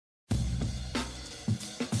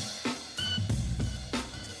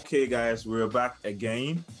Okay, guys, we're back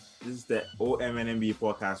again. This is the OMNNB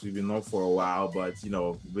podcast. We've been on for a while, but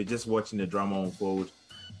we're just watching the drama unfold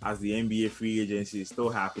as the NBA free agency is still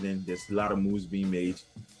happening. There's a lot of moves being made.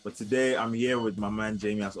 But today, I'm here with my man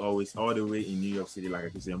Jamie, as always, all the way in New York City, like I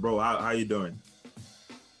keep saying. Bro, how you doing?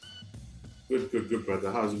 Good,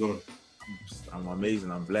 brother. How's it going? I'm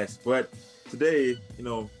amazing. I'm blessed. But today,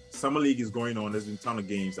 Summer League is going on. There's been a ton of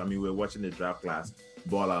games. I mean, we're watching the draft class,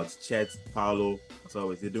 ball outs, Chet, Paolo, as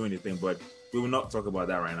always, they're doing their thing. But we will not talk about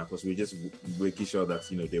that right now because we're just making sure that,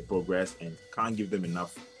 they progress and can't give them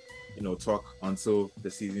enough, talk until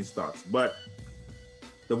the season starts. But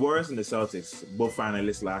the Warriors and the Celtics, both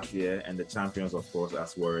finalists last year and the champions, of course,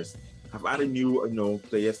 as Warriors, have added new,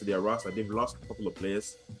 players to their roster. They've lost a couple of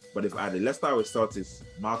players, but they've added. Let's start with Celtics.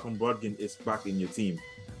 Malcolm Brogdon is back in your team.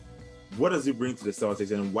 What does he bring to the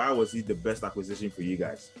Celtics, and why was he the best acquisition for you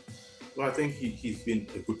guys? Well, I think he's been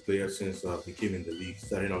a good player since he came in the league,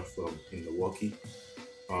 starting off in Milwaukee.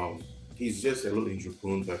 He's just a little injury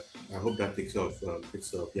prone, but I hope that takes off.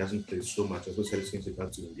 He hasn't played so much, especially since he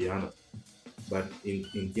got to Indiana. But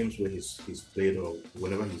in games where he's played or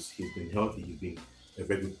whenever he's been healthy, he's been a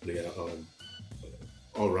very good player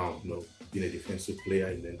all around, being a defensive player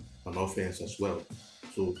and then on offense as well.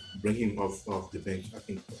 So bring him off the bench. I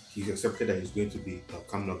think he's accepted that he's going to be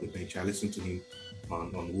coming off the bench. I listened to him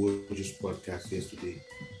on Woj's podcast yesterday.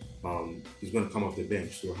 He's going to come off the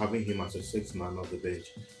bench. So having him as a sixth man off the bench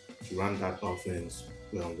to run that offense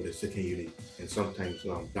with a second unit and sometimes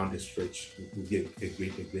down the stretch will be a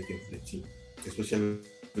great thing for the team, especially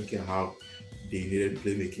looking at how they needed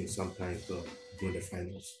playmaking sometimes during the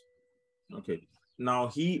finals. Okay. Now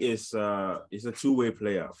he is a two-way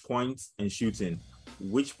player, points and shooting.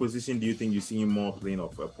 Which position do you think you see him more playing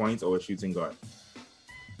of, a point or a shooting guard?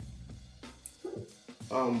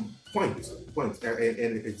 Point,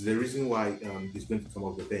 and it's the reason why he's going to come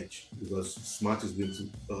off the bench, because Smart is going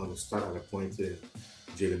to start at a point and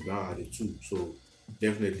Jaylen Brown at a two. So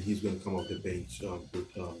definitely he's going to come off the bench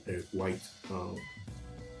with Derek White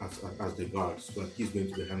as the guards, but he's going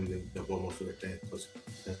to be handling the ball most of the time because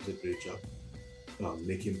he does a great job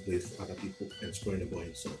making plays for other people and scoring the ball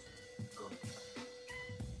himself.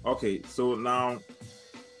 Okay, so now,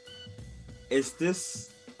 is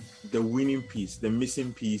this the winning piece, the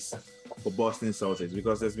missing piece for Boston Celtics?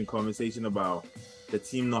 Because there's been conversation about the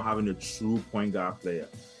team not having a true point guard player.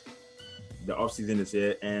 The offseason is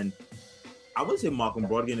here, and I would say Malcolm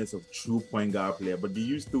Brogdon is a true point guard player, but do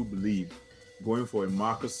you still believe going for a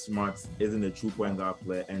Marcus Smart isn't a true point guard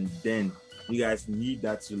player, and then you guys need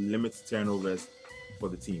that to limit turnovers for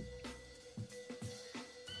the team?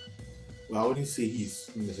 Well, I wouldn't say he's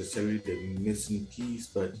necessarily the missing piece,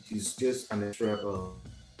 but he's just an extra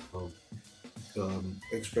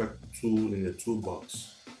tool in the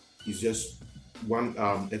toolbox. He's just one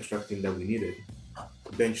extra thing that we needed.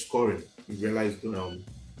 Bench scoring. We realized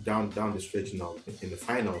down the stretch now in the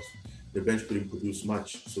finals, the bench couldn't produce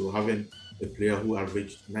much. So having a player who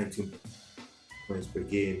averaged 19 points per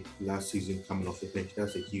game last season coming off the bench,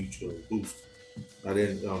 that's a huge boost. And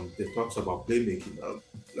then the talks about playmaking.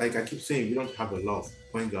 Like I keep saying, we don't have a lot of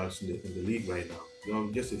point guards in the league right now.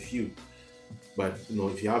 Just a few. But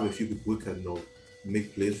if you have a few people who can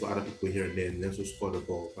make plays for other people here and there and also score the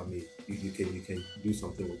ball, I mean, you can do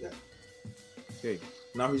something with that. Okay.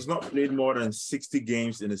 Now he's not played more than 60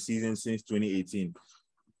 games in the season since 2018.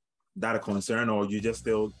 That a concern, or you just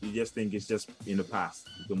think it's just in the past?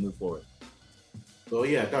 You can move forward. So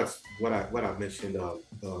yeah, that's what I mentioned at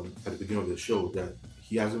the beginning of the show, that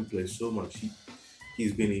he hasn't played so much.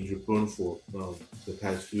 He's been injury prone for the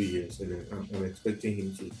past few years, and I'm expecting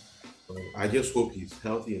him to. I just hope he's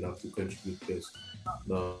healthy enough to contribute, because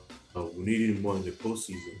we need him more in the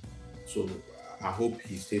postseason. So I hope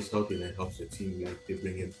he stays healthy and helps the team like they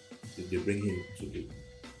bring him to do.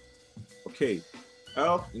 Okay.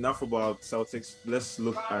 Well, enough about Celtics. Let's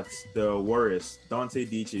look at the Warriors. Dante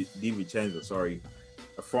DiVincenzo,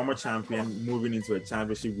 a former champion moving into a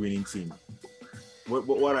championship-winning team.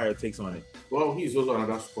 What are your takes on it? Well, he's also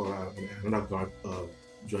another scorer, another guard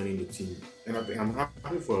joining the team, and I'm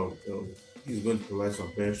happy for him. He's going to provide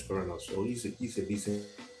some bench scoring as well. He's a decent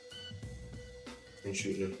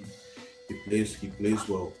shooter. He plays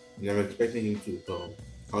well, and I'm expecting him to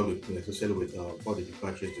help the team, especially with all the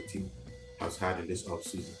departures the team has had in this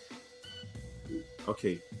offseason.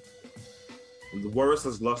 Okay. The Warriors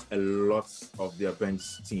has lost a lot of their bench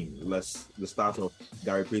team. The start of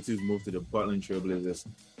Gary Payton's move to the Portland Trailblazers.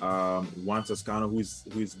 Juan Toscano,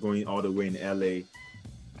 who's going all the way in LA.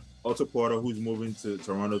 Otto Porter, who's moving to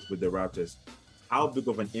Toronto with the Raptors. How big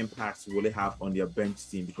of an impact will it have on their bench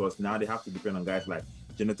team? Because now they have to depend on guys like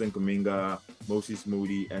Jonathan Kuminga, Moses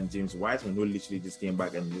Moody, and James Wiseman, who literally just came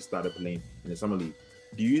back and just started playing in the summer league.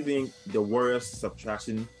 Do you think the Warriors'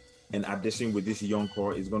 subtraction and addition with this young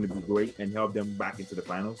core is going to be great and help them back into the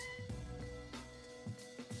finals?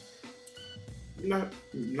 Not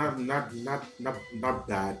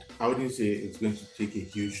bad. I wouldn't say it's going to take a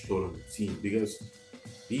huge toll on the team because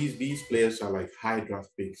these players are like high draft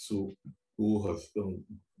picks who have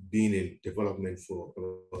been in development for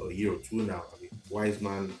a year or two now. I mean,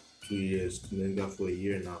 Wiseman 2 years, Kuminga for a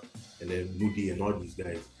year now, and then Moody and all these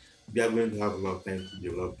guys. They are going to have a lot of time to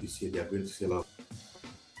develop this year. They are going to see a lot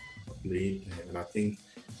of playing time, and I think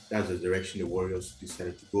that's the direction the Warriors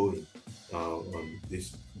decided to go in on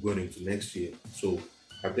this going into next year. So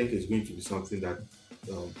I think it's going to be something that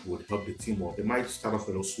would help the team more. They might start off a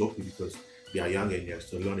little slowly because they are young and they are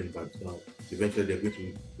still learning, but eventually they're going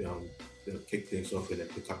to kick things off and then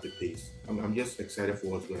pick up the pace. I'm just excited for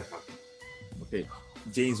what's going to happen. Okay.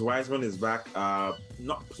 James Wiseman is back,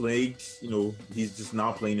 not playing, he's just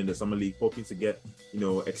now playing in the summer league, hoping to get,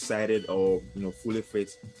 excited or, fully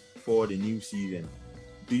fit for the new season.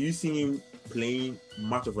 Do you see him playing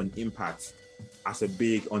much of an impact as a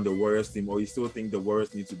big on the Warriors team, or you still think the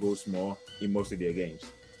Warriors need to go small in most of their games?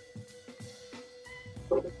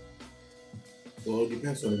 Well, it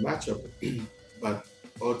depends on the matchup, but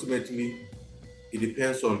ultimately it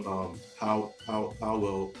depends on how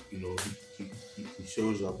well he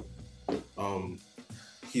shows up.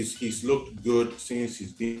 He's looked good since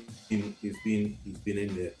he's been in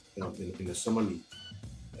the summer league,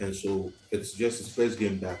 and so it's just his first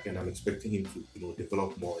game back, and I'm expecting him to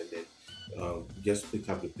develop more and then just pick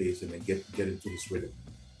up the pace and then get into his rhythm.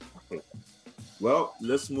 Okay. Well,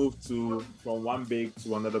 let's move from one big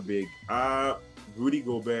to another big. Rudy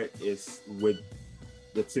Gobert is with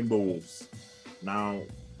the Timberwolves. Now,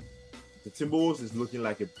 the Timberwolves is looking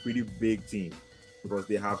like a pretty big team because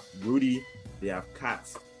they have Rudy, they have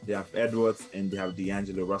Kat, they have Edwards, and they have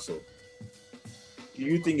D'Angelo Russell. Do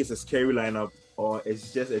you think it's a scary lineup, or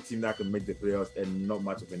it's just a team that can make the playoffs and not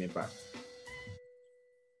much of an impact?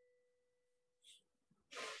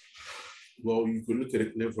 Well, you could look at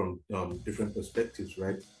it from different perspectives,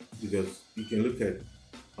 right? Because you can look at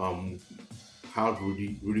how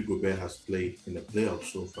Rudy Gobert has played in the playoffs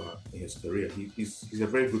so far in his career. He's a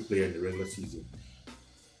very good player in the regular season.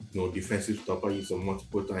 Defensive stopper. He's a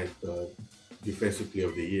multiple-time defensive player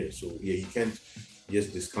of the year. So yeah, you can't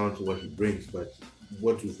just discount what he brings. But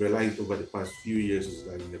what we've realized over the past few years is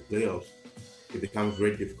that in the playoffs, it becomes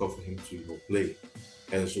very difficult for him to play.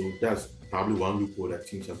 And so that's probably one loophole that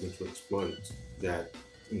teams are going to exploit. That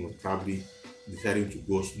probably deciding to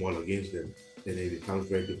go small against them, then it becomes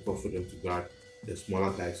very difficult for them to guard the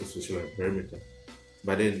smaller guys, especially on the perimeter.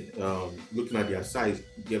 But then looking at their size,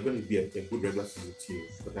 they're going to be a good regular season team.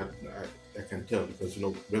 For that, I can tell because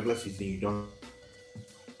regular season you don't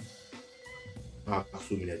have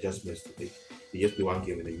so many adjustments to make. You just play one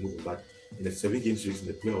game and then you move on. But in the 7-game series in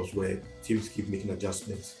the playoffs, where teams keep making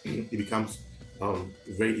adjustments, it becomes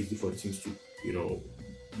very easy for teams to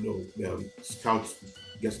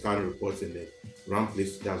get scouting reports and then run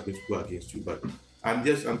plays that's going to go against you. But I'm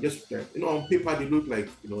just on paper they look like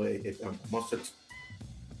a monster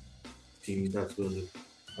team that's going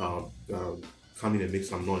to come in and make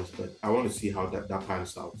some noise. But I want to see how that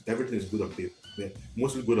pans out. Everything is good on paper. They're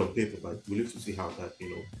mostly good on paper, but we'll have to see how that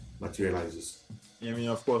materializes. I mean,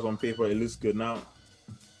 of course, on paper it looks good. Now,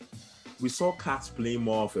 we saw Cats play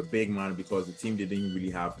more of a big man because the team didn't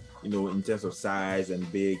really have, in terms of size and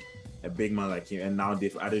a big man like him. And now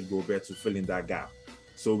they've added Gobert to fill in that gap.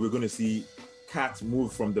 So we're going to see Cats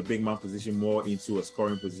move from the big man position more into a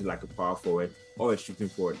scoring position like a power forward or a shooting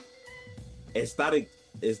forward. Is that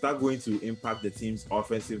going to impact the team's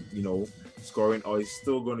offensive, scoring, or is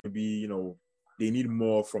still going to be, they need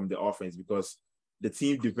more from the offense because the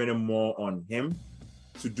team depended more on him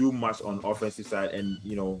to do much on offensive side and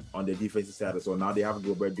on the defensive side as well. Now they have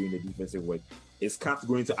Gobert doing the defensive work. Is Kat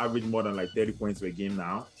going to average more than like 30 points per game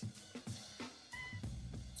now?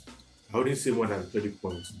 I wouldn't say more than 30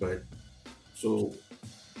 points, but so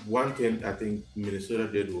one thing I think Minnesota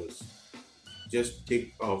did was just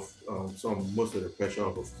take off most of the pressure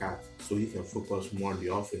off of Kat so he can focus more on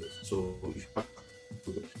the offense. So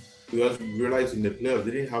because we realized in the playoffs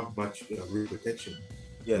they didn't have much rim protection.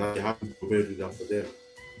 Yeah, now they have to prepare to do that for them.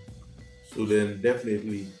 So then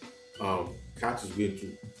definitely Kat is going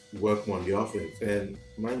to work more on the offense. And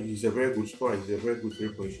mind you, he's a very good scorer. He's a very good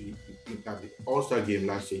three-point shooter. At the All-Star game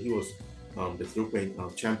last year, he was the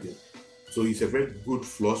three-point champion. So he's a very good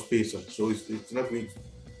floor spacer. So it's not going to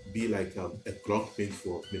be like a clock paint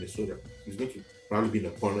for Minnesota. He's going to probably be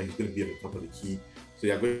in the corner. He's going to be at the top of the key. So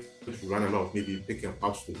they are going to run a lot of maybe pick and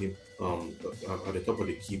pops to him at the top of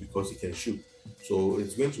the key because he can shoot. So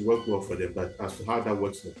it's going to work well for them. But as to how that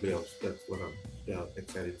works in the playoffs, that's what I'm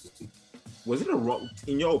excited to see. Was it a wrong,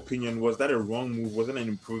 in your opinion, was that a wrong move? Was it an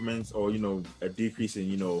improvement or, a decrease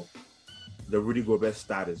in, the Rudy Gobert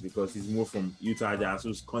status? Because he's moved from Utah Jazz,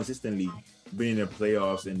 who's consistently been in the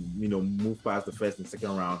playoffs and, moved past the first and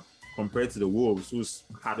second round, compared to the Wolves, who's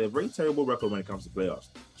had a very terrible record when it comes to playoffs.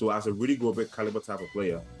 So as a Rudy Gobert caliber type of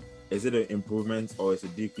player, is it an improvement or is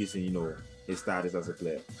it a decrease in, his status as a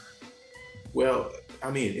player? Well, I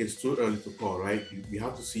mean, it's too early to call, right? You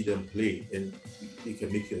have to see them play and you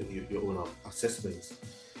can make your own assessments.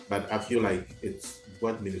 But I feel like it's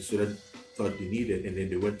what Minnesota thought they needed, and then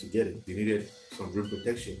they went to get it. They needed some rim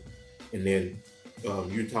protection. And then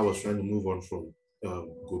Utah was trying to move on from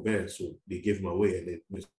Gobert, so they gave him away, and then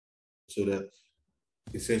Minnesota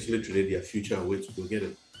essentially traded their future away to go get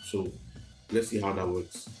it. So let's see how that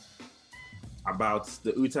works. About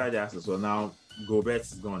the Utah Jazz as well. Now, Gobert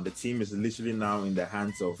is gone. The team is literally now in the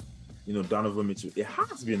hands of, Donovan Mitchell. It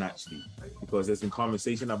has been actually, because there's been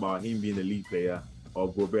conversation about him being the lead player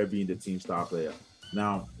or Gobert being the team star player.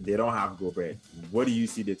 Now, they don't have Gobert. What do you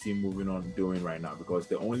see the team moving on doing right now? Because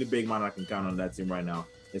the only big man I can count on that team right now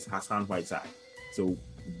is Hassan Whiteside. So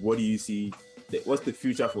what do you see? What's the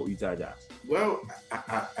future for Utah Jazz? Well,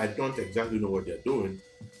 I don't exactly know what they're doing,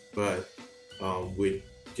 but with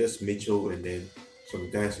just Mitchell and then some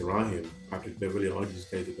guys around him, Patrick Beverly, all these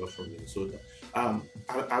guys they got from Minnesota.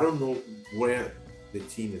 I don't know where the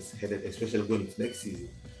team is headed, especially going into next season,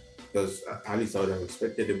 because at least I would have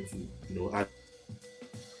expected them to, add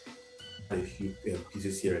a few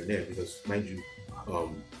pieces here and there. Because mind you,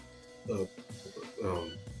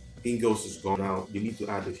 Ingles is gone now. They need to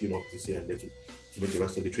add a few more pieces here and there to make the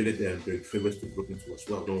rest. So they traded them Derek Favors to Brooklyn too as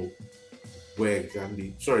well. I don't know where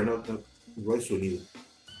exactly. Sorry, not Royce O'Neal.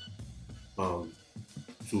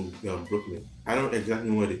 To Brooklyn. I don't exactly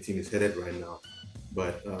know where the team is headed right now,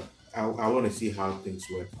 but I want to see how things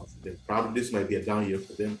work out for them. Probably this might be a down year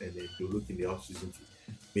for them, and then they'll look in the offseason to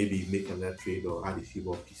maybe make another trade or add a few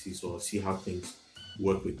more pieces or see how things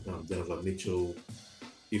work with Donovan Mitchell,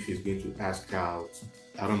 if he's going to ask out.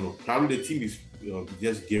 I don't know. Probably the team is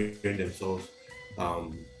just gearing themselves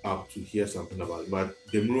up to hear something about it. But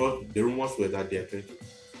the rumors were that they're trying to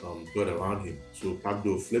build around him. So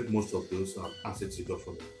probably they'll flip most of those assets they got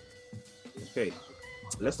from him. Okay,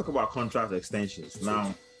 let's talk about contract extensions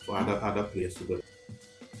now. For other players to go.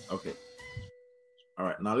 Okay. All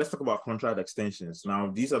right. Now let's talk about contract extensions. Now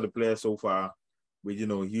these are the players so far with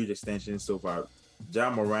huge extensions so far. Ja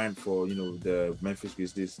Morant for the Memphis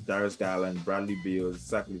Grizzlies, Darius Garland, Bradley Beal,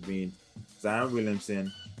 Zach LaVine, Zion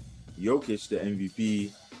Williamson, Jokic, the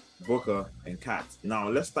MVP, Booker, and Kat. Now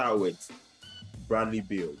let's start with Bradley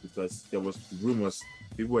Beal, because there was rumors,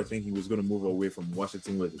 people were thinking he was going to move away from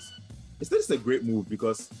Washington Wizards. It's just a great move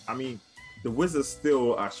because, the Wizards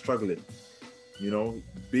still are struggling.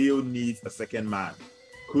 Beal needs a second man.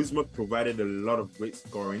 Kuzma provided a lot of great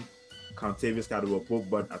scoring. Contavious Caldwell-Pope,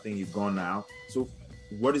 but I think he's gone now. So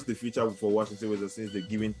what is the future for Washington Wizards since they're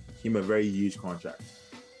giving him a very huge contract?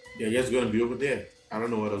 They're just going to be over there. I don't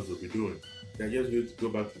know what else they'll be doing. They're just going to go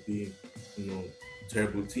back to being,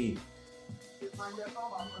 terrible team.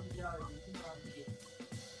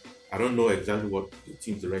 I don't know exactly what the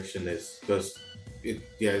team's direction is, because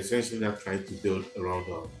they are essentially not trying to build around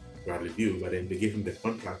Bradley Beal, but then they gave him the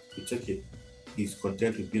contract. He took it. He's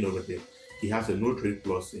content with being over there. He has a no trade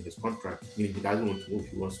clause in his contract, meaning he doesn't want to move.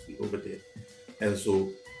 He wants to be over there. And so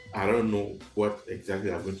I don't know what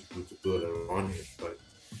exactly I'm going to do to build around him, but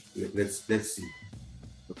let's see.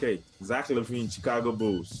 Okay, Zach LaVine, Chicago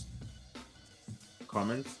Bulls.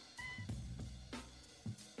 Comments?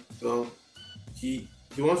 Well, he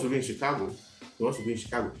wants to be in Chicago. He wants to be in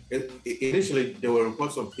Chicago. Initially, there were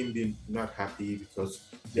reports of him being not happy because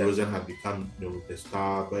DeRozan had become the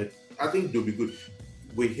star, but I think they'll be good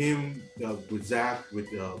with him, with Zach, with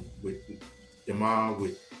Jamal,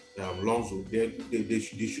 with Lonzo. They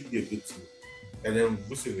should be a good team. And then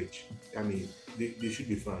Vucevic, they should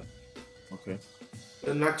be fine. Okay.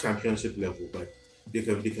 They're not championship level, but they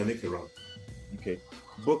can make a run. Okay.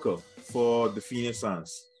 Booker for the Phoenix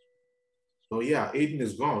Suns. So yeah, Aiden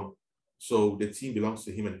is gone. So the team belongs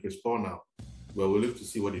to him and Chris Paul now. Well, we'll look to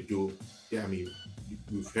see what they do. Yeah,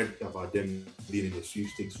 we've heard about them being in the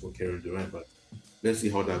sweepstakes for Kevin Durant, but let's see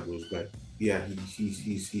how that goes. But yeah,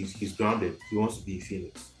 he's grounded. He wants to be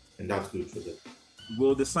Phoenix, and that's good for them.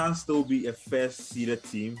 Will the Suns still be a first-seeded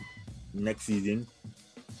team next season?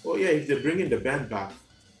 Oh yeah, if they bring in the band back,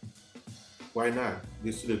 why not?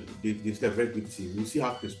 They're still a very good team. We'll see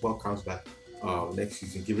how Chris Paul comes back next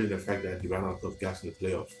season, given the fact that they ran out of gas in the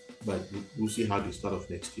playoffs. But we'll see how they start off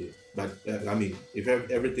next year. But I mean, if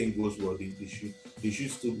everything goes well, they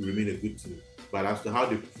should still remain a good team. But as to how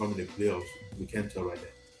they perform in the playoffs, we can't tell right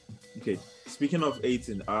now. Okay. Speaking of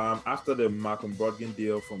 18, after the Malcolm Brogdon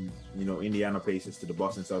deal from Indiana Pacers to the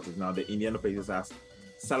Boston Celtics, now the Indiana Pacers has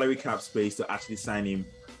salary cap space to actually sign him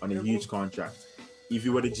on a huge contract. If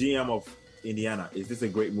you were the GM of Indiana, is this a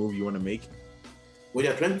great move you want to make? Well,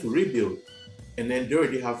 they're trying to rebuild, and then they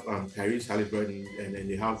already have Tyrese Halliburton, and then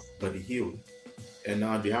they have Buddy Hield, and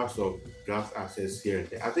now they have some draft assets here and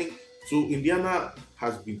there. I think so. Indiana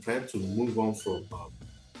has been trying to move on from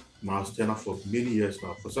Miles Turner for many years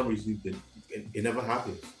now. For some reason, it never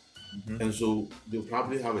happens, and so they'll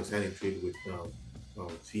probably have a signing trade with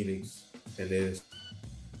Phoenix, and then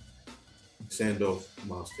send off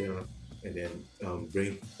Miles Turner, and then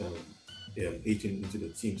bring 18 into the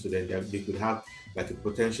team, so then they could have like a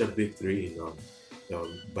potential big three in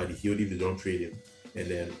Buddy Hield if they don't trade him, and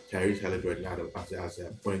then Tyrese Halliburton as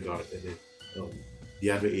a point guard, and then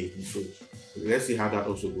the other 18. So let's see how that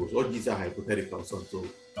also goes. All these are hypotheticals until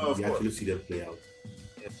we actually see them play out.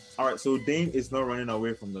 All right, so Dame is not running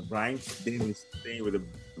away from the grind. Dame is staying with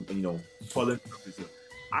the fallen purposes.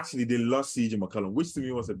 Actually, they lost CJ McCollum, which to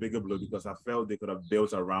me was a bigger blow because I felt they could have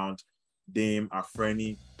built around Dame,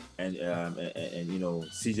 Afreni, and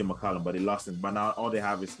CJ McCollum, but they lost him. But now all they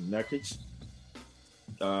have is Nurkic,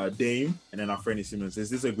 Dame, and then Afreni Simmons. Is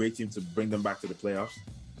this a great team to bring them back to the playoffs?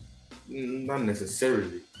 Not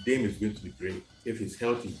necessarily. Dame is going to be great if he's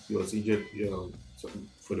healthy. He was injured,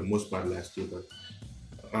 for the most part last year, but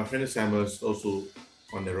Afreni Simmons also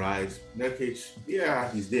on the rise. Nurkic, yeah,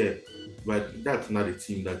 he's there, but that's not a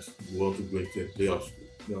team that you want to go into the playoffs.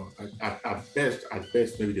 At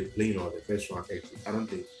best, maybe they're playing on the first round exit. I don't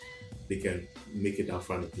think they can make it that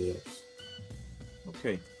far in the playoffs.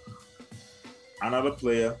 Okay. Another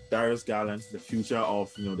player, Darius Garland, the future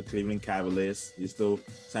of the Cleveland Cavaliers. He's still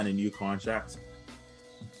signing a new contract.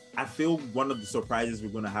 I feel one of the surprises we're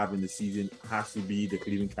going to have in the season has to be the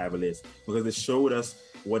Cleveland Cavaliers because they showed us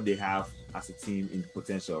what they have as a team in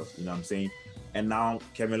potential. You know what I'm saying? And now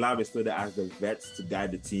Kevin Love is still there as the vet to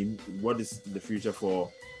guide the team. What is the future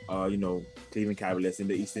for, Cleveland Cavaliers in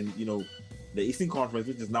the Eastern Conference,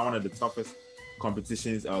 which is now one of the toughest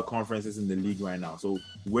conferences in the league right now. So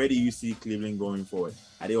where do you see Cleveland going forward?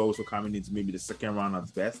 Are they also coming into maybe the second round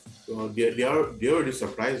at best? Well, they already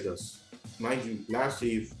surprised us. Mind you, last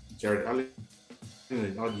year if Jared Allen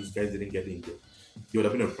and all these guys didn't get injured, it would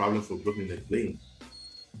have been a problem for Brooklyn and playing.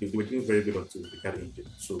 They were doing very good until they got injured.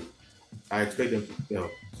 So I expect them to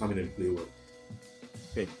come in and play well.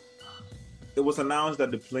 Okay. It was announced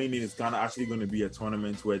that the play-in is actually going to be a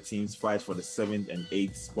tournament where teams fight for the 7th and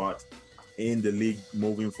 8th spot in the league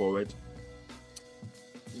moving forward.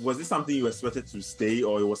 Was this something you expected to stay,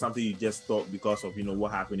 or it was something you just thought because of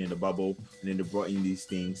what happened in the bubble, and then they brought in these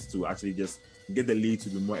things to actually just get the league to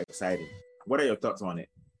be more exciting? What are your thoughts on it?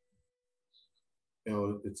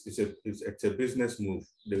 It's a business move.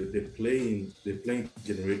 The playing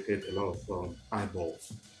generated a lot of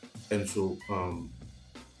eyeballs, and so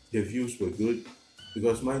the views were good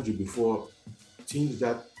because, mind you, before teams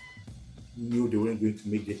that knew they weren't going to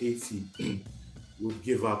make the 8th seed would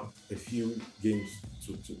give up a few games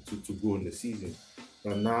to go in the season,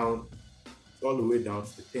 but now all the way down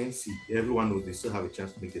to the 10th seed, everyone knows they still have a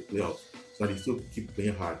chance to make the playoffs. So they still keep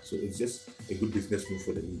playing hard. So it's just a good business move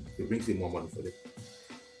for the league. It brings in more money for them.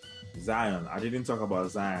 Zion. I didn't talk about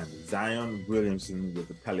Zion. Zion Williamson with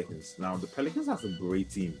the Pelicans. Now, the Pelicans have a great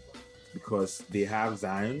team because they have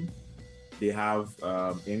Zion, they have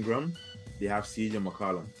Ingram, they have CJ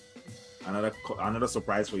McCollum. Another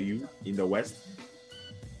surprise for you in the West?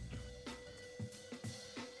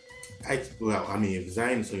 If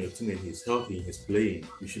Zion is on your team and he's healthy and he's playing,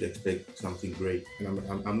 you should expect something great. And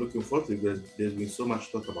I'm looking forward to it because there's been so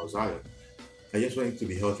much talk about Zion. I just want him to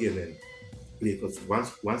be healthy and then play because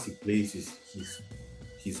once he plays,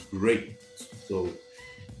 he's great. So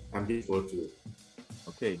I'm looking forward to it.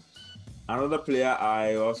 Okay. Another player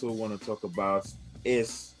I also want to talk about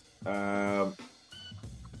is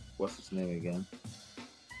what's his name again?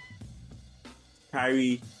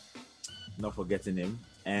 Kyrie, not forgetting him,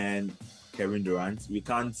 and Kevin Durant. We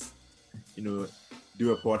can't, do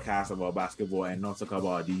a podcast about basketball and not talk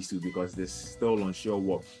about these two because they're still unsure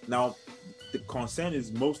what. Now, the concern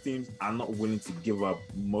is most teams are not willing to give up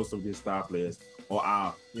most of their star players or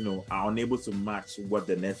are unable to match what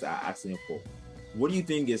the Nets are asking for. What do you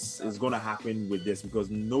think is going to happen with this? Because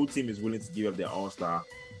no team is willing to give up their all-star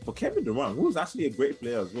for Kevin Durant, who's actually a great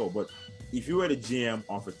player as well. But if you were the GM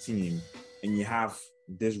of a team and you have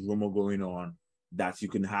this rumor going on that you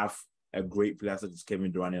can have a great player such as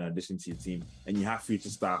Kevin Durant in addition to your team, and you have future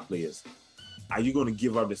star players, are you going to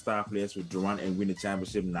give up the star players with Durant and win the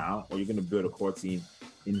championship now, or are you going to build a core team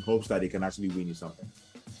in hopes that they can actually win you something?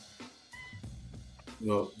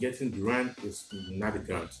 Getting Durant is not a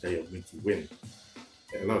guarantee that you're going to win.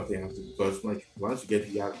 A lot of things have to, because once you get,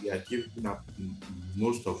 you are giving up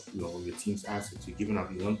most of your team's assets. You're giving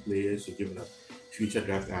up young players. You're giving up future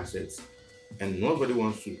draft assets, and nobody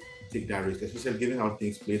wants to take that risk, especially given how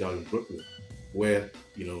things played out in Brooklyn, where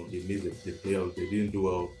they missed the playoffs, they didn't do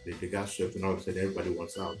well, they got swept, and all of a sudden everybody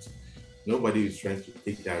wants out. Nobody is trying to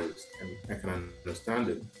take that risk, and I can understand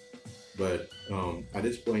it. But at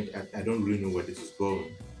this point, I don't really know where this is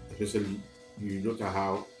going. Especially, you look at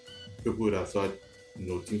how people would have thought,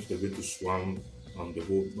 teams were going to swarm the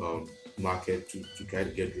whole market to try to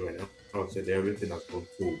get Durant. And all of a sudden, everything has gone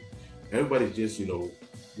cold. Everybody's just,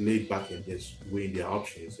 laid back and just weighing their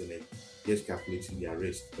options and then just calculating their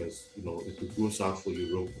risk, because, it could go south for you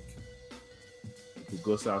real quick. It could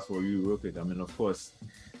go south for you real quick. I mean, of course,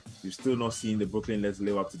 you're still not seeing the Brooklyn Nets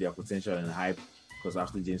live up to their potential and hype, because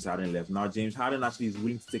after James Harden left. Now James Harden actually is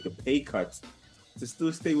willing to take a pay cut to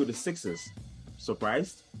still stay with the Sixers.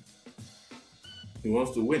 Surprised? He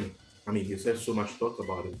wants to win. I mean, he said so much talk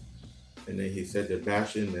about it. And then he said the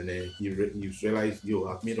passion, and then he realized,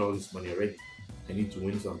 I've made all this money already. I need to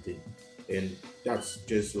win something. And that's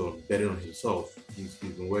just betting on himself. He's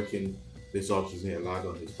been working this offseason a lot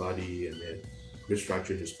on his body, and then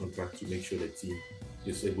restructuring his contract to make sure the team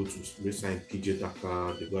is able to re-sign PJ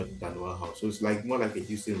Tucker. They got Daniel House. So it's more like a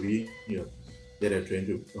Houston reunion that are trying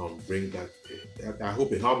to bring back. I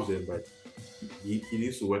hope it helps him, but he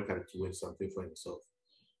needs to work hard to win something for himself.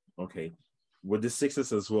 Okay. With the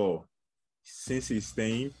Sixers as well, since he's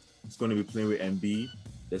staying, he's going to be playing with Embiid.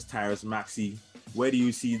 There's Tyrese Maxey. Where do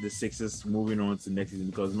you see the Sixers moving on to next season?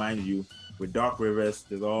 Because mind you, with Doc Rivers,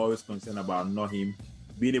 there's always concern about not him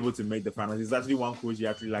being able to make the finals. He's actually one coach you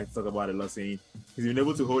actually like to talk about a lot, saying he's been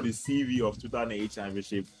able to hold his CV of 2008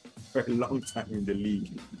 championship for a long time in the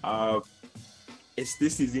league. Is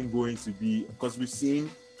this season going to be, because we've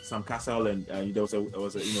seen some Cassell and there was a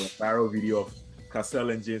viral video of Cassell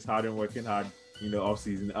and James Harden working hard off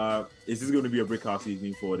season. Is this going to be a breakout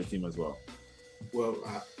season for the team as well? Well,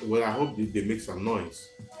 I hope they make some noise,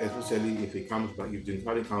 especially if he comes back. If James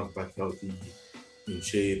Harden comes back healthy, in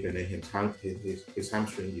shape, and then his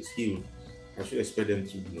hamstring is healed, I should expect them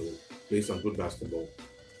to play some good basketball.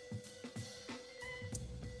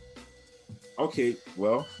 Okay,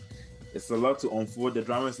 well, it's a lot to unfold. The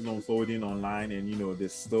drama is still unfolding online, and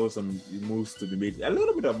there's still some moves to be made. A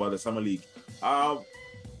little bit about the summer league.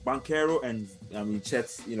 Banchero and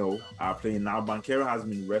Chet, are playing now. Banchero has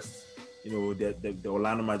been rest. The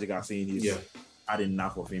Orlando Magic are saying he's had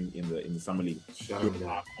enough of him in the summer league.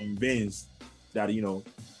 I'm convinced that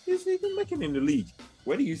he's making in the league.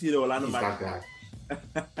 Where do you see the Orlando Magic?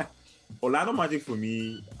 Orlando Magic for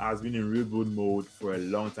me has been in rebuild mode for a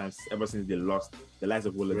long time, ever since they lost the likes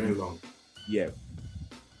of Willard. Very long. Yeah.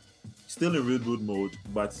 Still in rebuild mode,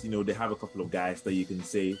 but they have a couple of guys that you can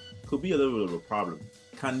say could be a little bit of a problem.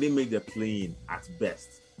 Can they make the play-in at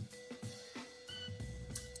best?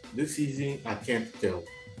 This season, I can't tell.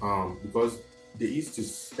 Because the East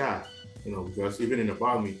is stacked, because even in the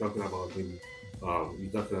bottom, you're talking about maybe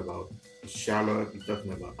you're talking about Charlotte, you're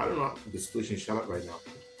talking about, I don't know the situation in Charlotte right now.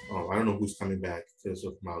 I don't know who's coming back in terms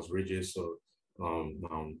of Miles Bridges or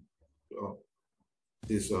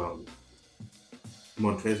this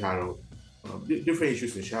Montrezl Harrell. Different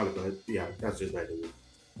issues in Charlotte, but yeah, that's just by the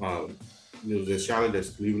way. There's Charlotte, there's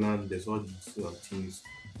Cleveland, there's all these teams.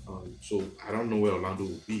 So I don't know where Orlando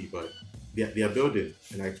will be, but they are building,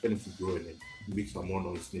 and I expect them to grow and then make some more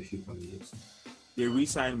noise in a few coming years. They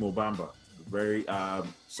re-signed Mobamba.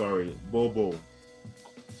 Bobo.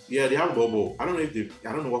 Yeah, they have Bobo. I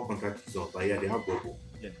don't know what contract he's on, but yeah, they have Bobo.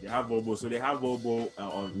 Yeah, they have Bobo. So they have Bobo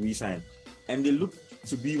on re-sign, and they look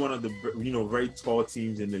to be one of the very tall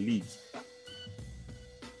teams in the league.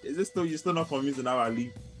 Is this still, you're still not convinced that our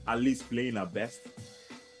league at least playing our best?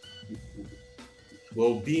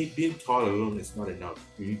 Well, being tall alone is not enough.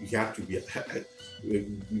 You have to be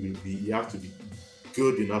you have to be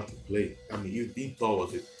good enough to play. I mean, if being tall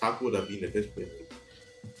was it, Taco would have been the best player.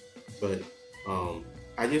 But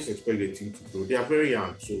I just expect the team to grow. They are very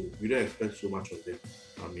young, so we don't expect so much of them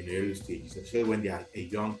in the early stages, especially when they are a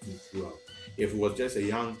young team throughout. If it was just a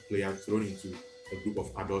young player thrown into a group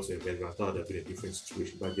of adults and veterans, I thought that would be a different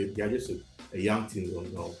situation. But they are just a young team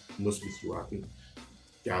mostly throughout. I think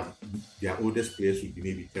their oldest players would be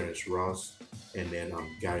maybe Terrence Ross and then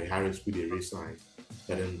Gary Harris, who they re-signed.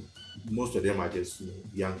 But then most of them are just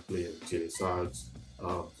young players, Jalen Suggs,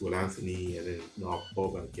 Will Anthony, and then now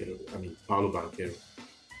Paolo Banquero.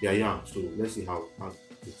 They're young, so let's see how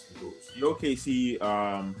this goes. The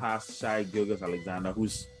OKC has Shai Gilgeous-Alexander,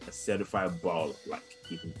 who's a certified baller. Like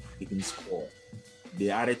he can score. They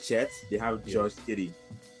added Chet. They have Josh Giddey,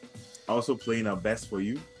 also playing our best for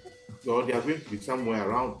you. Well, they are going to be somewhere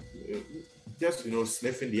around, just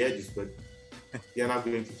sniffing the edges, but they are not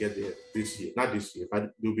going to get there this year. Not this year,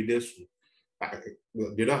 but they'll be there soon.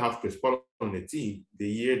 They don't have Chris Paul on the team. The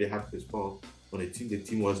year they had Chris Paul on the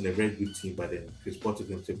team wasn't a very good team, but then Chris Paul took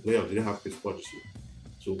them to playoffs. They don't have Chris Paul this year.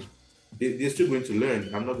 So they're still going to learn.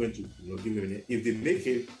 I'm not going to give them an, if they make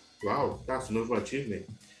it, wow, that's another achievement.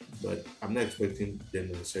 But I'm not expecting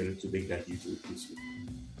them necessarily to make that huge leap this year.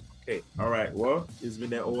 Okay, all right. Well, it's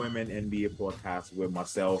been the OMN NBA podcast with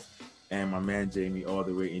myself and my man Jamie, all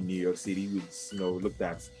the way in New York City. We looked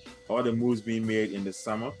at all the moves being made in the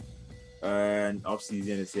summer and off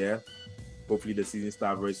season is here. Hopefully the season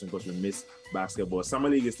starts very soon because we miss basketball. Summer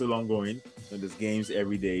League is still ongoing. And there's games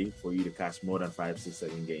every day for you to catch more than 5, 6,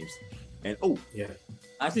 7 games. And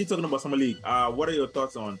actually talking about Summer League, what are your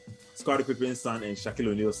thoughts on Scottie Pippen's son and Shaquille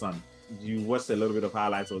O'Neal's son? You watched a little bit of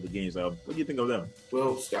highlights of the games. What do you think of them?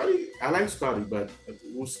 Well, Scottie, I like Scottie, but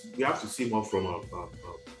we have to see more from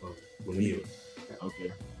O'Neal.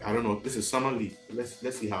 Okay. I don't know. This is Summer League.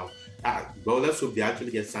 Let's see how. Well, let's hope they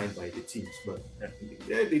actually get signed by the teams. But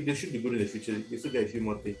they should be good in the future. They still get a few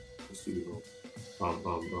more things to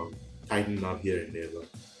tighten up here and there. But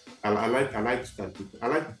I like Scottie. I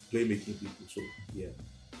like playmaking people. So yeah.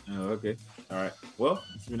 Oh, okay. All right. Well,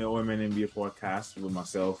 it's been an OMN NBA podcast with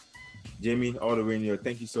myself, Jamie, all the way in here.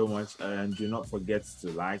 Thank you so much. And do not forget to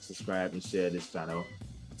like, subscribe, and share this channel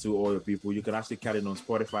to all your people. You can actually catch it on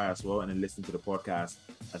Spotify as well and then listen to the podcast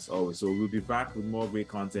as always. So we'll be back with more great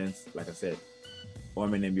content. Like I said,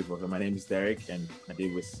 OMN NBA podcast. My name is Derek and I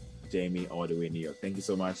did with Jamie all the way in New York. Thank you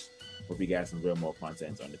so much. Hope you guys enjoy more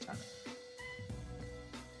content on the channel.